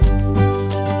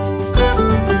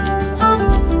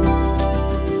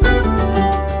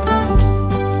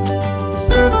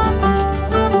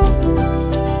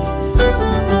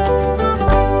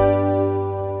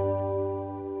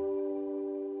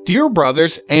Dear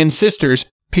brothers and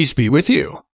sisters, peace be with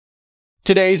you.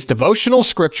 Today's devotional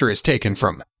scripture is taken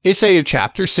from Isaiah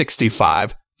chapter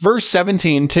 65, verse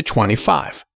 17 to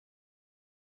 25.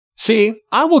 See,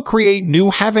 I will create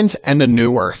new heavens and a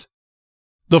new earth.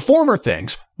 The former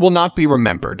things will not be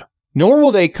remembered, nor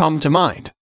will they come to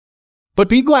mind. But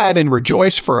be glad and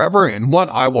rejoice forever in what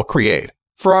I will create,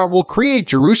 for I will create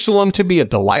Jerusalem to be a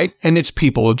delight and its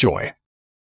people a joy.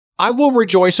 I will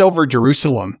rejoice over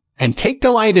Jerusalem, and take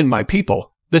delight in my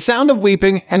people. The sound of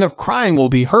weeping and of crying will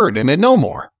be heard in it no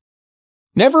more.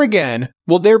 Never again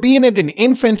will there be in it an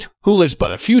infant who lives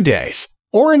but a few days,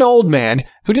 or an old man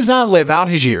who does not live out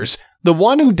his years. The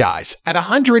one who dies at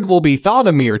 100 will be thought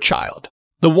a mere child.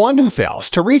 The one who fails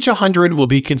to reach 100 will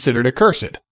be considered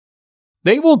accursed.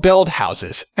 They will build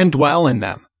houses and dwell in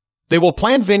them. They will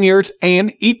plant vineyards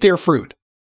and eat their fruit.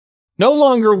 No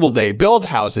longer will they build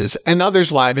houses and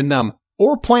others live in them,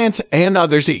 or plant and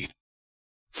others eat.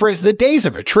 For as the days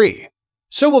of a tree,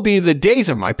 so will be the days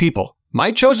of my people.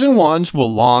 My chosen ones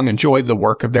will long enjoy the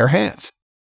work of their hands.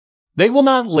 They will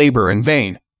not labor in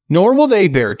vain, nor will they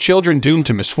bear children doomed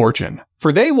to misfortune,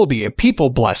 for they will be a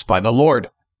people blessed by the Lord,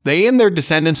 they and their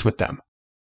descendants with them.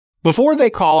 Before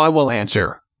they call, I will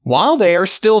answer. While they are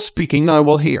still speaking, I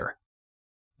will hear.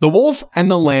 The wolf and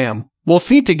the lamb will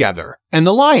feed together, and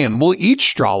the lion will eat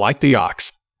straw like the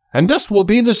ox, and dust will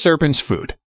be the serpent's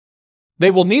food.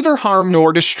 They will neither harm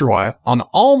nor destroy on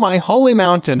all my holy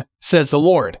mountain, says the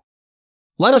Lord.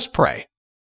 Let us pray.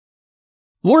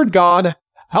 Lord God,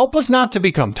 help us not to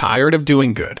become tired of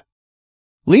doing good.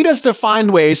 Lead us to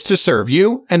find ways to serve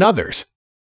you and others.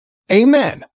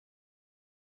 Amen.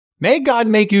 May God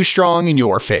make you strong in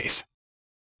your faith.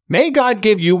 May God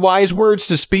give you wise words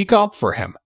to speak up for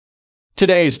Him.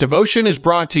 Today's devotion is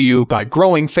brought to you by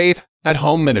Growing Faith at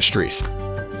Home Ministries.